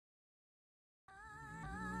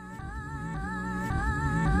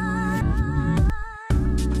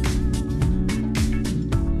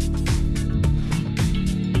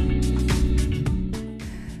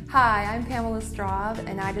Hi, I'm Pamela Straub,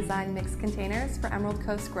 and I design mixed containers for Emerald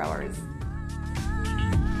Coast growers.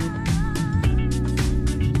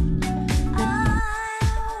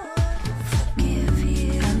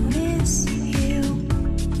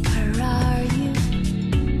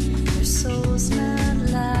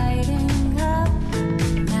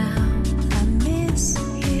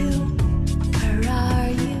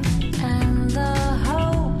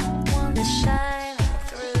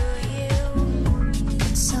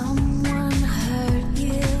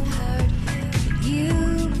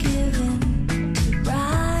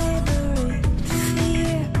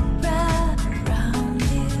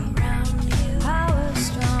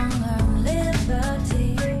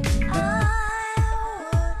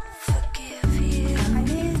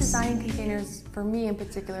 Designing containers, for me in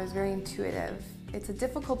particular, is very intuitive. It's a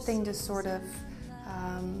difficult thing to sort of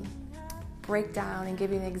break down and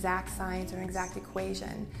give you an exact science or an exact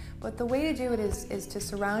equation. But the way to do it is to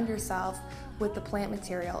surround yourself with the plant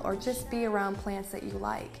material, or just be around plants that you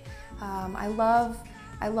like. I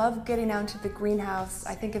love getting out into the greenhouse.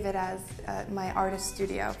 I think of it as my artist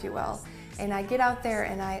studio, if you will. And I get out there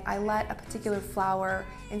and I let a particular flower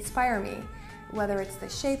inspire me, whether it's the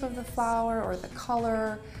shape of the flower or the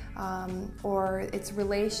color or its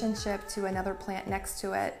relationship to another plant next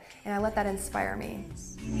to it, and I let that inspire me.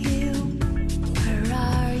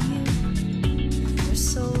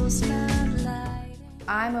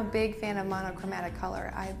 I'm a big fan of monochromatic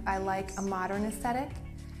color. I like a modern aesthetic,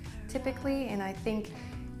 typically, and I think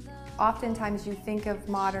oftentimes you think of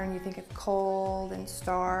modern, you think of cold and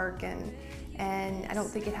stark, and I don't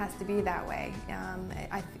think it has to be that way.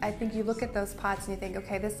 I think you look at those pots and you think,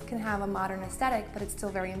 okay, this can have a modern aesthetic, but it's still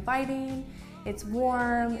very inviting, it's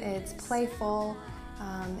warm, it's playful,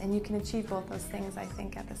 and you can achieve both those things, I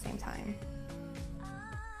think, at the same time.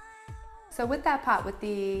 So with that pot, with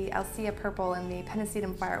the Alcea purple and the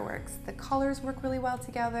Pennisetum fireworks, the colors work really well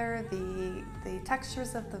together, the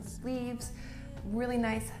textures of the leaves, really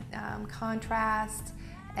nice contrast.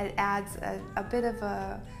 It adds a bit of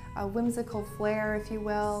a whimsical flair, if you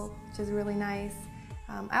will, which is really nice.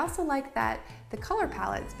 I also like that the color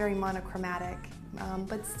palette is very monochromatic,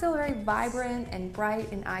 but still very vibrant and bright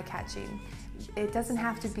and eye-catching. It doesn't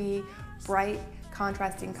have to be bright,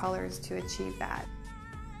 contrasting colors to achieve that.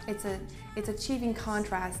 It's achieving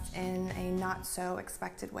contrast in a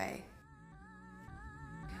not-so-expected way.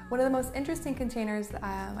 One of the most interesting containers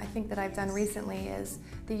I think that I've done recently is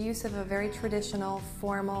the use of a very traditional,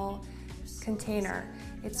 formal container.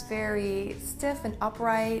 It's very stiff and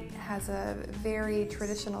upright, has a very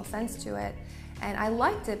traditional sense to it, and I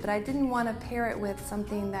liked it, but I didn't want to pair it with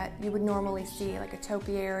something that you would normally see, like a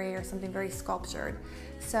topiary or something very sculptured.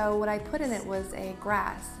 So what I put in it was a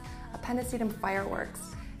grass, a Pennisetum fireworks.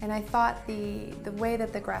 And I thought the way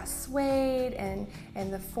that the grass swayed and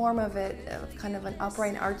the form of it, of kind of an upright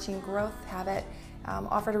and arching growth habit,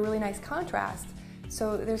 offered a really nice contrast.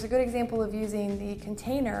 So there's a good example of using the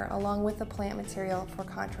container along with the plant material for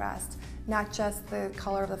contrast, not just the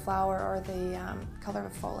color of the flower or the color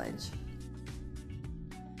of the foliage.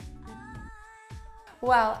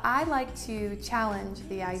 Well, I like to challenge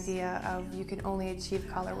the idea of you can only achieve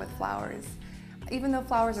color with flowers. Even though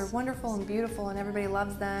flowers are wonderful and beautiful and everybody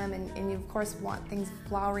loves them, and you of course want things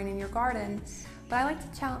flowering in your garden, but I like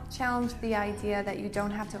to challenge the idea that you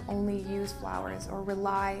don't have to only use flowers or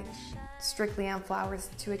rely strictly on flowers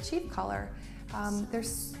to achieve color.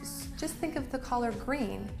 Just think of the color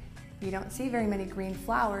green. You don't see very many green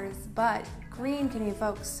flowers, but green can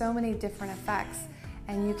evoke so many different effects,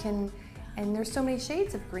 and there's so many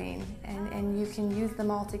shades of green, and you can use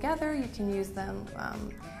them all together. You can use them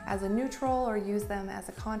as a neutral or use them as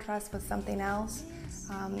a contrast with something else.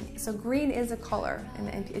 So green is a color,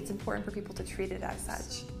 and it's important for people to treat it as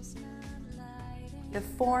such. The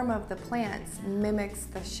form of the plants mimics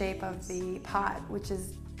the shape of the pot, which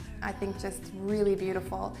is, I think, just really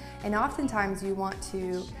beautiful. And oftentimes you want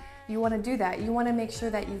to do that. You want to make sure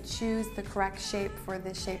that you choose the correct shape for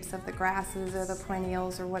the shapes of the grasses or the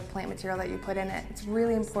perennials or what plant material that you put in it. It's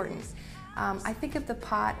really important. I think of the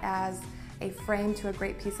pot as a frame to a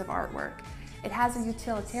great piece of artwork. It has a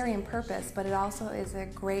utilitarian purpose, but it also is a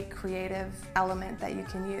great creative element that you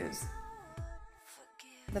can use.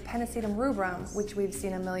 The Pennisetum rubrum, which we've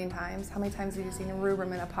seen a million times. How many times have you seen a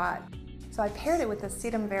rubrum in a pot? So I paired it with the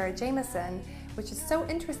Sedum vera Jameson, which is so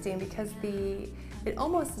interesting because the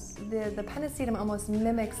Pennisetum almost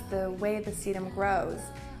mimics the way the sedum grows,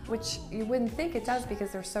 which you wouldn't think it does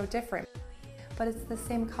because they're so different. But it's the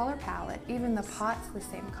same color palette, even the pot's the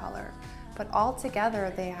same color. But all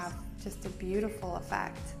together they have just a beautiful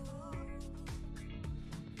effect.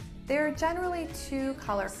 There are generally two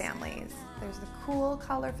color families. There's the cool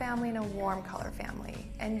color family and a warm color family.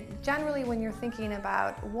 And generally when you're thinking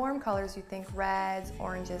about warm colors, you think reds,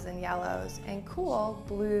 oranges, and yellows, and cool,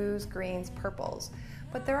 blues, greens, purples.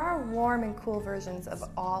 But there are warm and cool versions of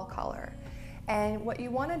all color. And what you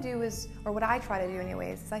want to do is, or what I try to do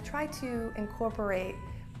anyways, is I try to incorporate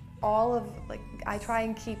I try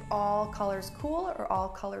and keep all colors cool or all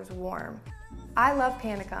colors warm. I love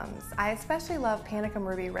panicums. I especially love panicum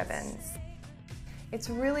ruby ribbons. It's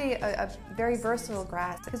really a very versatile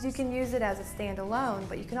grass because you can use it as a standalone,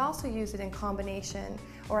 but you can also use it in combination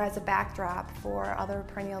or as a backdrop for other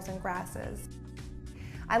perennials and grasses.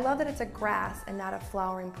 I love that it's a grass and not a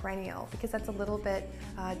flowering perennial because that's a little bit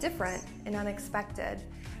different and unexpected.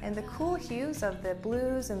 And the cool hues of the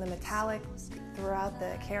blues and the metallic throughout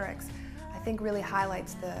the carex, I think really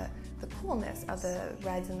highlights the coolness of the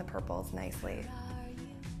reds and the purples nicely.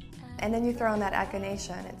 And then you throw in that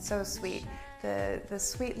echinacea, it's so sweet. The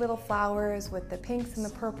sweet little flowers with the pinks and the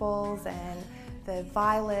purples and the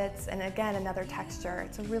violets, and again another texture.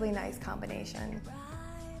 It's a really nice combination.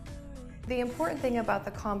 The important thing about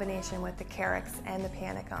the combination with the carex and the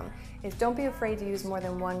panicum is don't be afraid to use more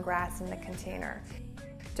than one grass in the container.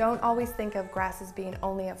 Don't always think of grasses being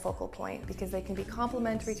only a focal point because they can be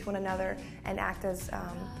complementary to one another and act as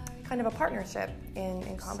kind of a partnership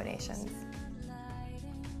in combinations.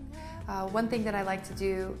 One thing that I like to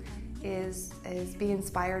do is be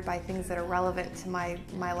inspired by things that are relevant to my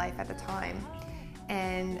life at the time.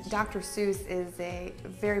 And Dr. Seuss is a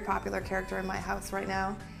very popular character in my house right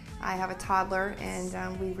now. I have a toddler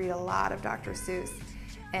and we read a lot of Dr. Seuss.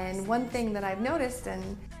 And one thing that I've noticed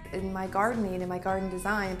in my gardening and my garden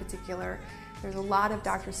design in particular, there's a lot of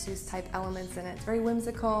Dr. Seuss type elements in it. It's very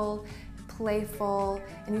whimsical, playful,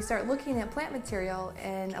 and you start looking at plant material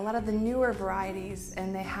and a lot of the newer varieties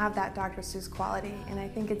and they have that Dr. Seuss quality. And I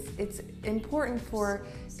think it's important for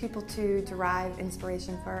people to derive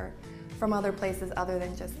inspiration from other places other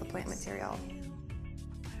than just the plant material.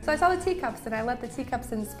 So I saw the teacups and I let the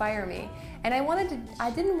teacups inspire me. And I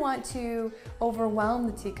didn't want to overwhelm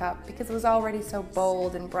the teacup because it was already so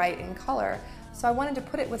bold and bright in color. So I wanted to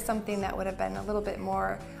put it with something that would have been a little bit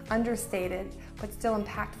more understated, but still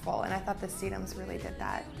impactful. And I thought the sedums really did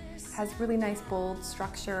that. It has really nice bold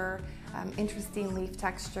structure, interesting leaf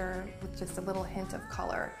texture with just a little hint of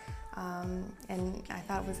color. And I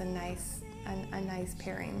thought it was a nice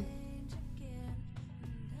pairing.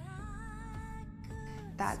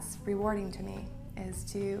 That's rewarding to me, is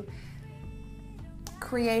to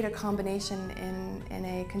create a combination in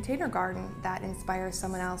a container garden that inspires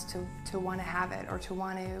someone else to want to have it or to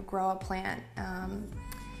want to grow a plant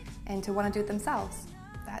and to want to do it themselves.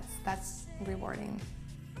 That's rewarding.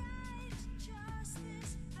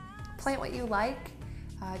 Plant what you like.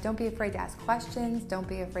 Don't be afraid to ask questions. Don't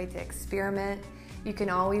be afraid to experiment. You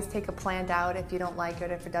can always take a plant out if you don't like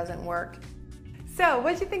it, if it doesn't work. So,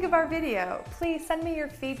 what did you think of our video? Please send me your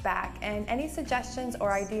feedback and any suggestions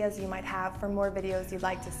or ideas you might have for more videos you'd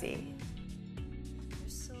like to see.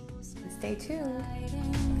 Stay tuned.